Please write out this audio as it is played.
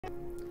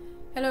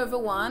Hello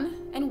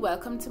everyone, and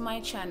welcome to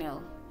my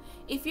channel.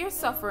 If you're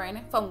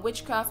suffering from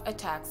witchcraft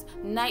attacks,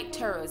 night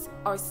terrors,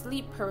 or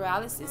sleep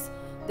paralysis,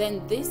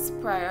 then this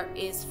prayer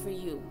is for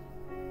you.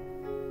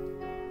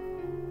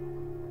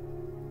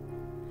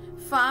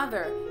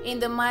 Father, in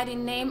the mighty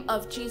name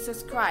of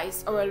Jesus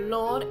Christ, our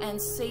Lord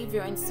and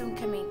Savior and soon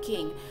coming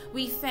King,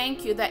 we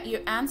thank you that your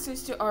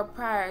answers to our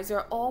prayers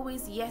are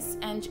always yes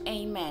and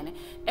amen.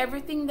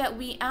 Everything that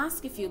we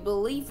ask of you,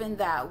 believe in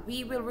that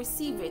we will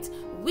receive it.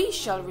 We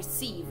shall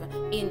receive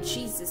in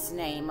Jesus'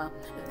 name.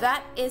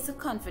 That is a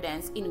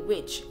confidence in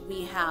which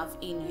we have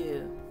in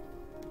you.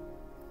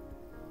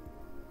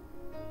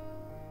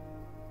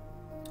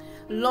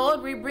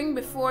 Lord, we bring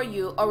before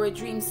you our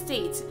dream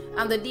state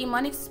and the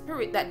demonic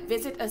spirit that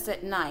visit us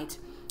at night.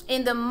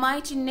 In the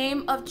mighty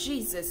name of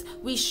Jesus,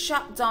 we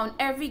shut down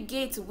every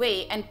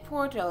gateway and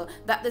portal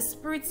that the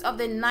spirits of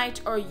the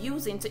night are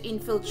using to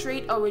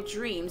infiltrate our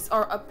dreams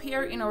or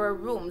appear in our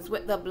rooms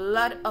with the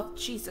blood of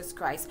Jesus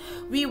Christ.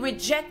 We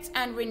reject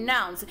and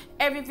renounce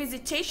every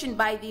visitation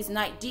by these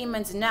night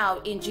demons now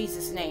in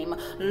Jesus' name.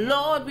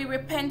 Lord, we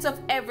repent of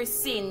every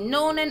sin,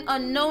 known and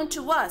unknown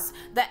to us,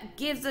 that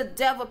gives the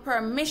devil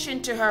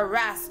permission to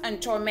harass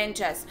and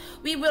torment us.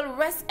 We will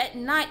rest at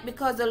night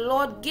because the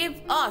Lord gives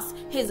us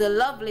his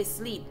lovely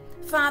sleep.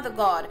 Father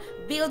God,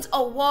 build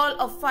a wall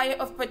of fire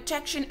of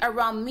protection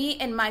around me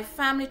and my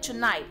family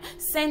tonight.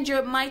 Send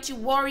your mighty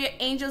warrior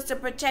angels to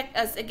protect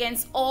us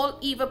against all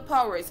evil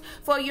powers.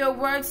 For your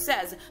word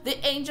says,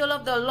 the angel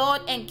of the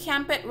Lord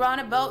encampeth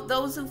round about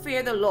those who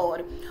fear the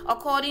Lord.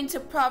 According to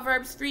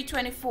Proverbs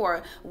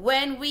 3:24,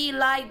 when we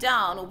lie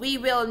down, we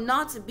will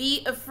not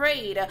be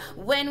afraid.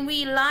 When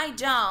we lie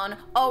down,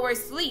 our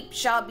sleep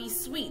shall be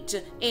sweet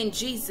in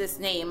Jesus'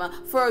 name.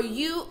 For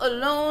you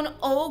alone,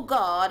 O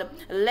God,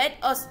 let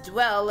us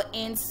dwell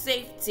in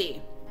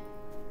safety.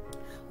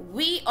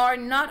 We are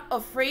not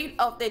afraid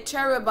of the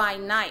terror by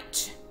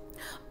night,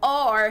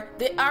 or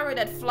the arrow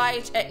that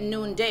flies at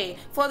noonday.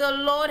 For the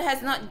Lord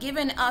has not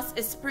given us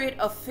a spirit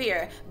of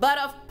fear, but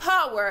of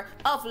power,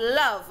 of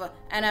love,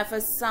 and of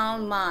a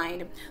sound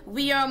mind.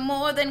 We are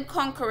more than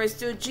conquerors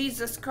through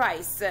Jesus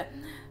Christ,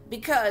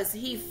 because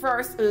he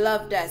first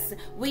loved us.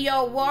 We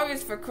are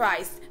warriors for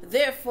Christ.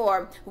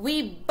 Therefore,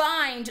 we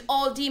bind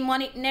all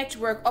demonic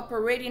network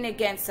operating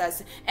against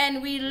us,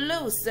 and we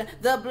loose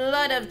the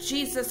blood of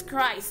Jesus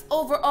Christ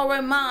over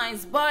our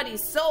minds,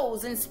 bodies,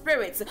 souls, and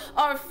spirits,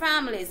 our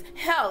families,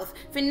 health,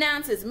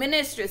 finances,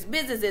 ministries,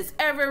 businesses,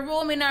 every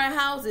room in our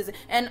houses,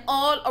 and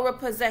all our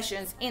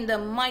possessions, in the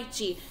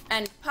mighty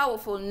and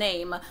powerful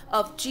name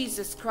of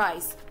Jesus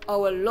Christ,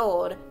 our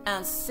Lord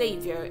and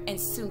Savior and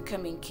soon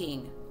coming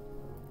King.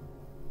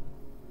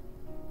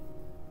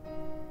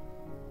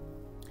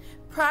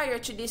 Prayer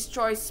to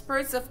destroy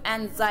spirits of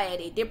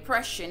anxiety,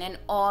 depression, and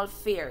all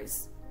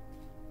fears.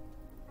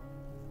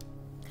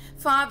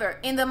 Father,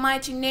 in the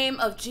mighty name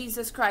of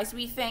Jesus Christ,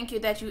 we thank you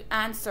that you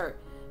answer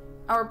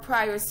our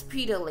prayers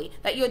speedily,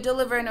 that you're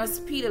delivering us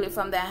speedily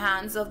from the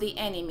hands of the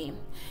enemy.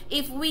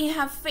 If we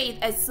have faith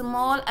as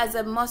small as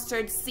a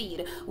mustard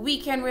seed, we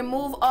can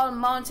remove all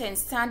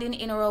mountains standing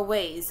in our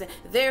ways.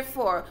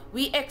 Therefore,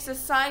 we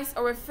exercise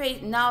our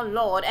faith now,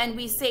 Lord, and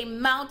we say,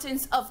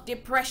 mountains of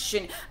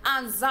depression,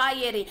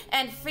 anxiety,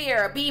 and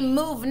fear, be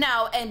moved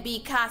now and be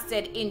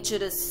casted into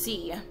the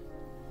sea.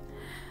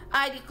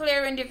 I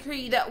declare and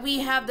decree that we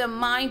have the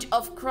mind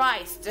of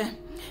Christ,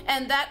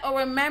 and that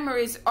our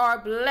memories are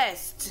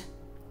blessed.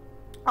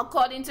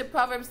 According to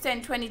Proverbs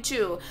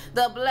 10:22,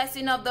 the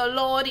blessing of the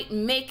Lord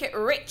maketh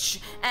rich,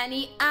 and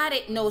he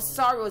added no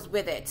sorrows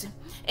with it.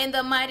 In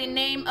the mighty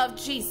name of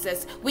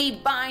Jesus, we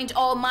bind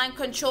all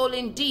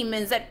mind-controlling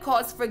demons that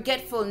cause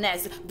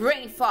forgetfulness,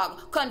 brain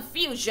fog,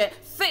 confusion,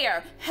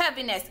 fear,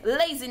 heaviness,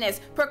 laziness,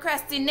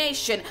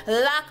 procrastination,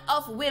 lack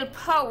of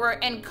willpower,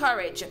 and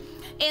courage.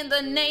 In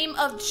the name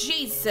of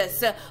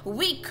Jesus,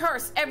 we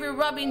curse every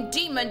robbing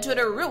demon to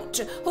the root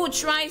who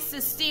tries to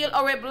steal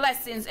our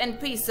blessings and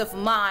peace of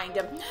mind.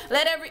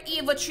 Let every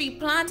evil tree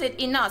planted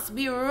in us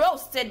be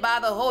roasted by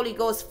the Holy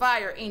Ghost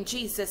fire in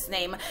Jesus'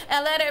 name.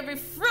 And let every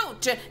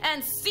fruit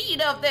and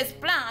seed of this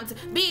plant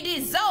be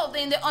dissolved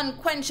in the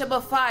unquenchable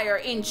fire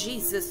in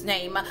Jesus'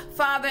 name.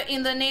 Father,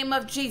 in the name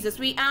of Jesus,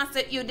 we ask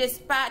that you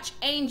dispatch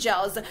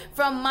angels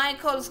from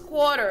Michael's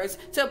quarters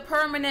to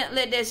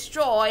permanently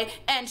destroy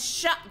and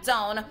shut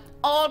down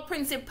all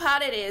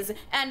principalities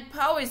and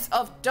powers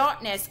of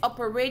darkness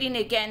operating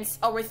against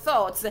our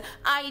thoughts,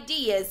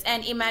 ideas,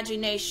 and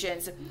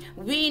imaginations.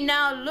 We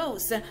now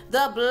loose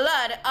the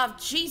blood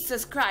of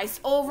Jesus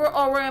Christ over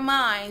our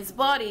minds,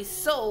 body,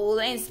 soul,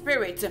 and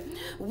spirit.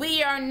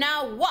 We are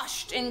now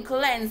washed and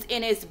cleansed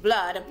in his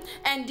blood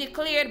and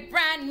declared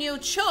brand new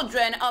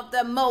children of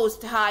the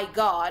Most High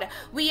God.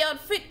 We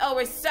outfit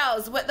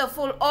ourselves with the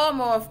full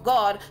armor of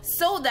God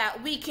so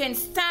that we can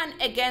stand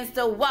against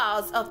the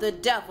wiles of the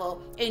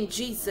devil in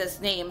Jesus'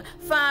 name.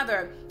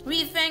 Father,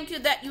 we thank you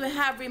that you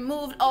have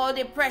removed all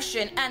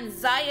depression,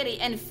 anxiety,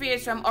 and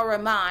fears from our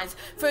minds.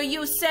 For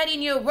you said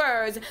in your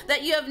words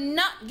that you have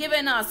not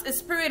given us a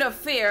spirit of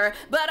fear,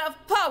 but of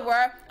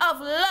power, of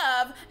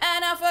love,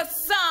 and of a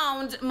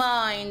sound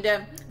mind.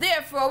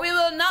 Therefore, we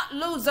will not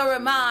lose our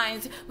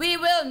minds. We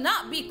will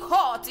not be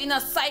caught in a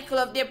cycle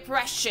of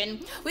depression.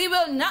 We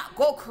will not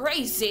go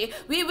crazy.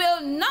 We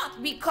will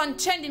not be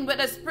contending with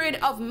a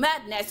spirit of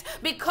madness,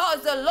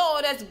 because the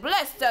Lord has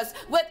blessed us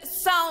with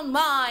sound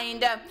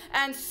mind.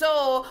 And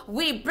so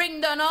we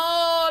bring down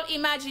all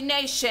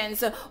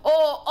imaginations, or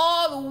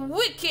all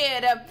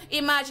wicked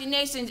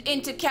imaginations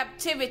into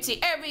captivity.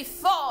 Every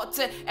thought,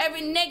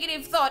 every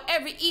negative thought,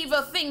 every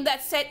evil thing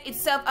that set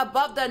itself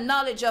above the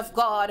knowledge of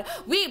God,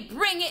 we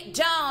bring it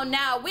down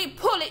now. We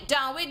pull it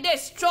down, we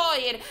destroy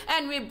it,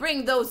 and we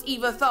bring those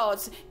evil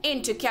thoughts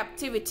into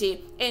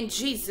captivity in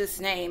Jesus'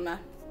 name.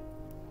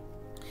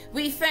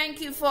 We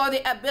thank you for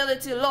the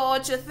ability,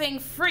 Lord, to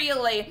think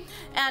freely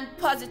and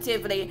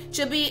positively,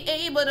 to be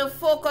able to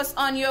focus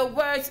on your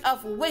words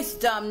of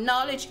wisdom,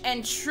 knowledge,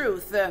 and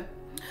truth.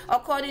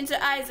 According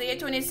to Isaiah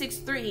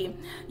 26:3,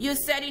 you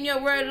said in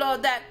your word,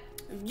 Lord, that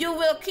you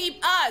will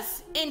keep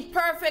us in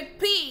perfect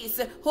peace,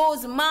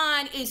 whose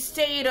mind is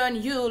stayed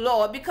on you,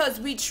 Lord,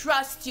 because we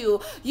trust you.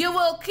 You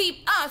will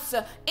keep us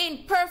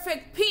in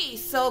perfect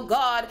peace, oh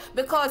God,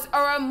 because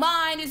our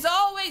mind is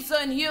always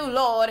on you,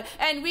 Lord,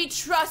 and we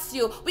trust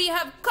you. We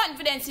have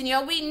confidence in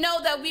you. We know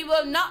that we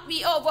will not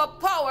be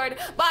overpowered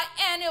by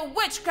any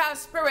witchcraft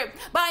spirit,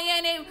 by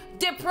any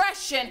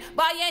depression,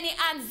 by any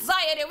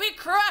anxiety. We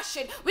crush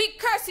it. We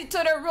curse it to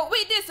the root.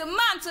 We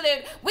dismantle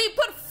it. We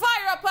put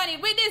fire upon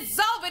it. We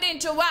dissolve it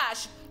into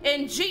ash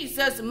in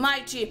Jesus'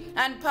 mighty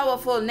and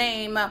powerful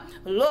name.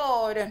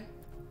 Lord,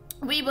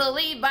 we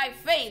believe by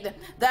faith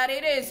that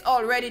it is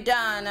already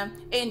done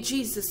in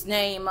Jesus'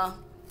 name.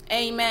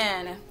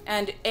 Amen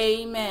and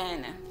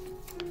amen.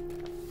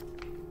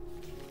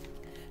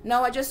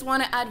 Now I just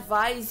want to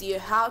advise you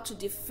how to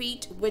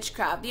defeat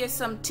witchcraft. There's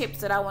some tips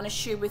that I want to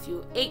share with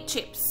you. 8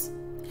 tips.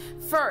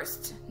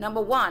 First,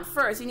 number 1,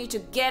 you need to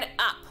get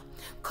up.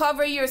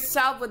 Cover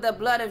yourself with the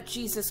blood of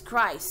Jesus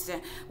Christ.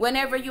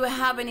 Whenever you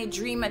have any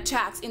dream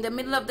attacks in the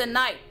middle of the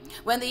night,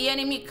 when the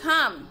enemy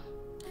come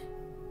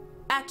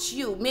at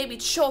you, maybe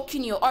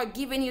choking you or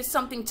giving you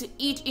something to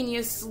eat in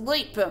your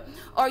sleep,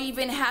 or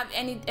even have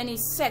any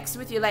sex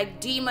with you, like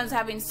demons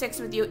having sex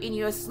with you in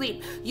your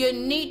sleep, you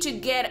need to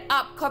get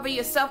up. Cover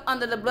yourself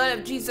under the blood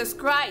of Jesus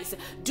Christ.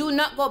 Do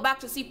not go back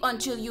to sleep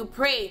until you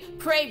pray.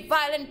 Pray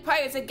violent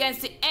prayers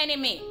against the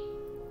enemy.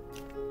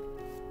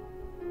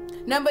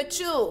 Number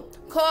 2,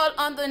 call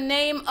on the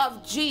name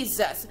of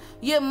Jesus.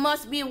 You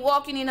must be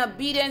walking in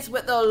obedience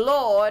with the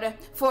Lord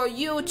for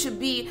you to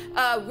be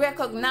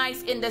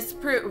recognized in the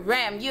spirit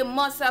realm. You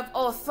must have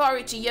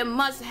authority. You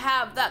must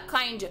have that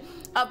kind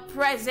of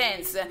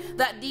presence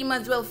that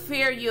demons will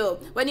fear you.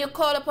 When you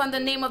call upon the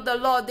name of the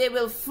Lord, they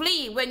will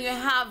flee when you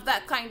have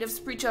that kind of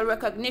spiritual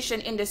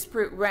recognition in the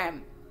spirit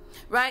realm.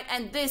 Right?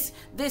 And this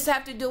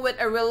have to do with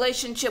a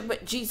relationship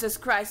with Jesus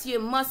Christ. You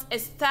must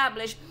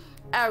establish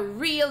a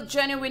real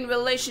genuine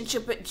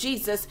relationship with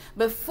Jesus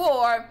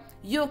before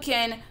you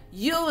can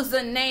use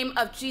the name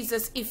of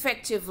Jesus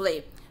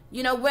effectively.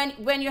 You know,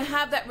 when you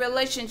have that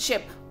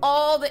relationship,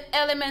 all the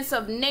elements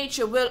of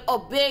nature will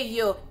obey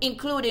you,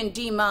 including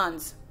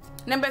demons.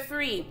 Number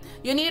 3,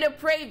 you need to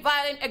pray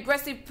violent,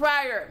 aggressive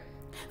prayer.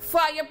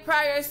 Fire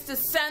prayers to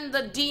send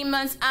the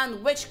demons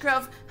and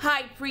witchcraft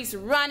high priest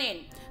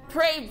running.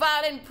 Pray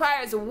violent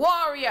prayers,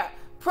 warrior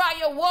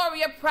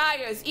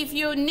prayers. If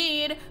you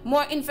need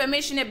more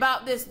information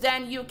about this,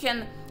 then you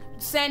can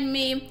send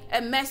me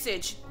a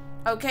message.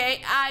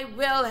 Okay, I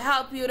will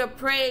help you to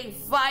pray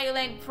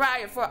violent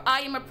prayer, for I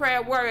am a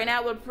prayer warrior and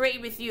I will pray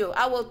with you.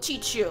 I will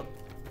teach you.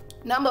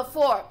 Number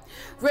 4,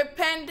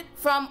 repent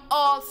from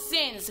all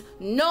sins,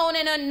 known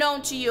and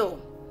unknown to you.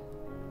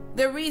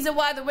 The reason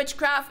why the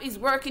witchcraft is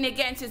working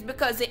against is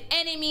because the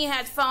enemy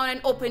has found an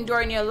open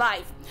door in your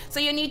life. So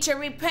you need to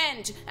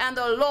repent, and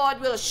the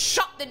Lord will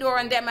shut the door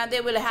on them and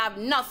they will have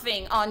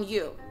nothing on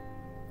you.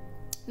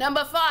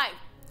 Number 5,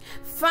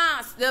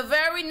 fast the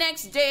very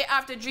next day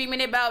after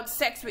dreaming about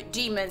sex with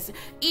demons,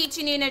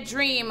 eating in a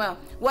dream,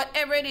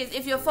 whatever it is.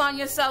 If you find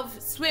yourself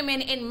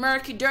swimming in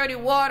murky, dirty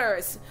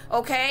waters,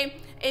 okay?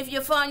 If you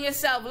find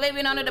yourself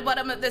living under the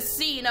bottom of the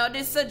sea, now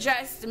this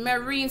suggests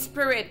marine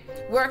spirit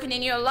working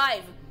in your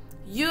life.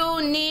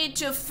 You need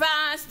to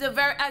fast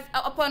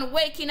upon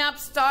waking up.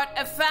 Start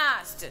a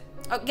fast.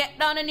 Get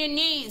down on your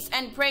knees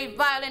and pray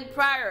violent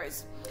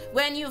prayers.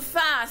 When you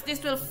fast,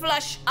 this will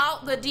flush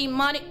out the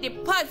demonic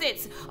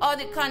deposits or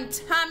the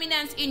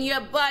contaminants in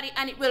your body,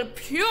 and it will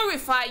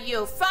purify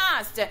you.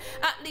 Fast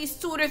at least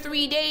 2 to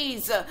 3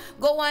 days.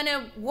 Go on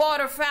a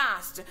water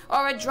fast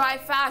or a dry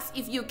fast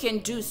if you can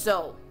do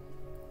so.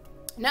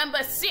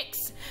 Number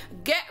 6,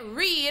 get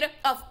rid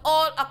of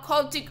all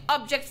occultic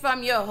objects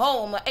from your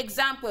home.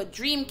 Example,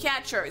 dream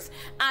catchers,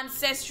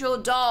 ancestral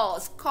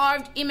dolls,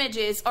 carved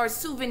images or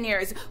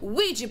souvenirs,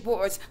 Ouija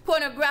boards,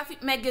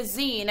 pornographic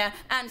magazine,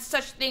 and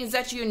such things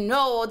that you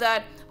know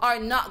that are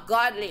not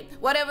godly.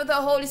 Whatever the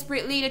Holy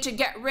Spirit leads you to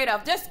get rid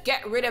of, just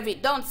get rid of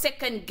it. Don't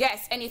second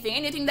guess anything.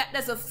 Anything that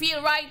doesn't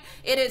feel right,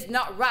 it is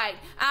not right.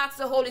 Ask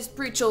the Holy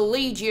Spirit to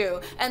lead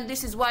you. And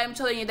this is why I'm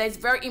telling you that it's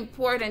very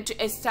important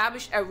to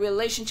establish a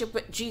relationship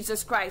with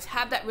Jesus Christ.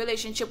 Have that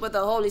relationship with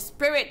the Holy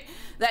Spirit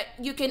that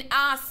you can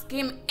ask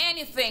him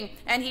anything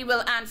and he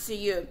will answer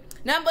you.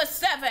 Number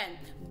 7,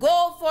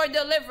 go for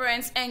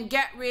deliverance and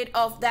get rid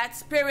of that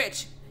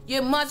spirit.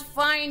 You must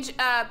find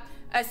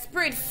a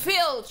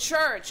spirit-filled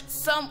church,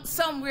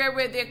 somewhere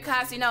where they're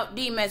casting out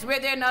demons, where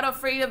they're not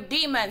afraid of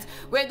demons,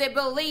 where they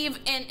believe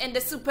in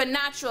the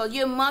supernatural.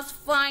 You must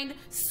find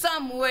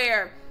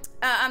somewhere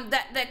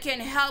that can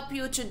help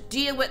you to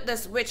deal with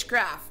this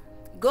witchcraft.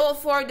 Go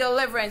for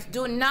deliverance.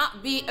 Do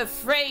not be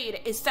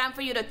afraid. It's time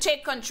for you to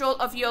take control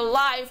of your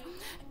life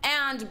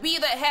and be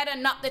the head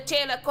and not the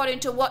tail, according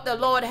to what the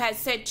Lord has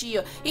said to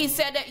you. He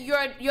said that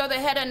you're the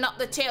head and not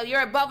the tail.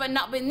 You're above and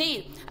not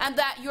beneath, and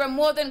that you're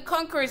more than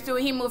conquerors through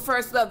him who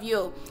first loved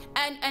you.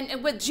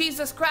 And with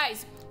Jesus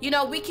Christ, you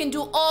know, we can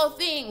do all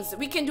things.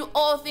 We can do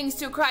all things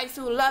through Christ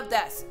who loved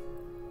us.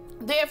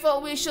 Therefore,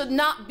 we should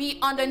not be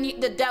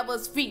underneath the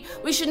devil's feet.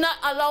 We should not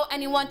allow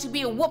anyone to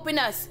be whooping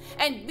us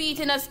and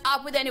beating us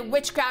up with any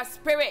witchcraft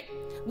spirit.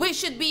 We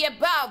should be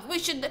above. We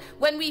should,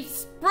 when we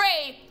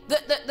pray,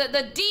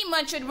 the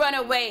demon should run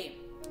away.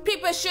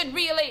 People should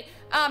really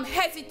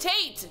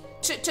hesitate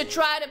to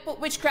try to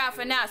put witchcraft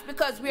in us,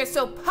 because we are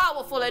so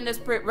powerful in the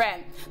spirit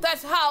realm.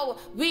 That's how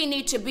we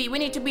need to be. We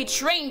need to be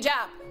trained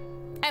up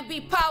and be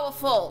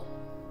powerful.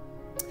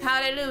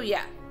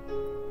 Hallelujah.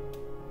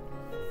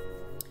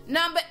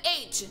 Number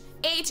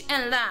 8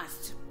 and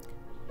last.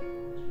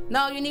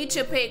 Now you need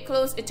to pay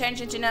close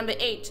attention to number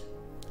 8.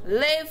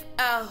 Live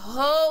a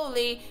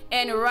holy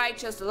and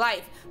righteous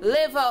life.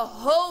 Live a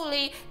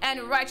holy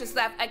and righteous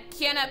life. I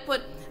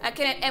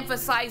cannot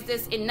emphasize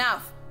this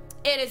enough.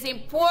 It is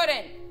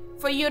important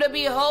for you to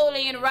be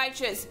holy and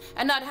righteous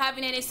and not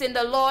having any sin.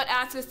 The Lord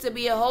asks us to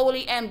be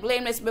holy and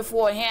blameless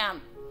before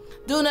him.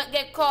 Do not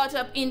get caught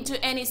up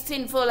into any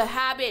sinful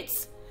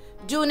habits.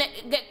 Do not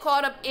get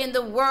caught up in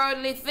the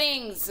worldly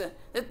things,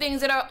 the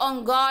things that are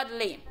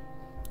ungodly.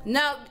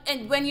 Now,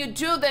 and when you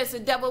do this, the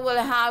devil will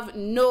have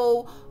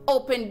no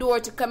open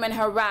door to come and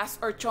harass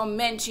or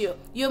torment you.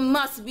 You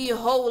must be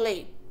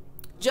holy,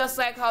 just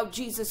like how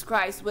Jesus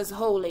Christ was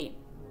holy.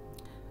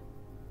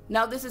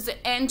 Now, this is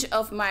the end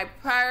of my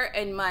prayer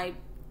and my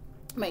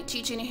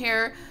teaching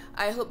here.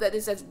 I hope that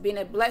this has been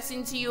a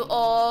blessing to you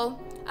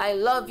all. I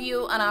love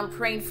you and I'm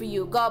praying for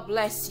you. God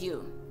bless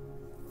you.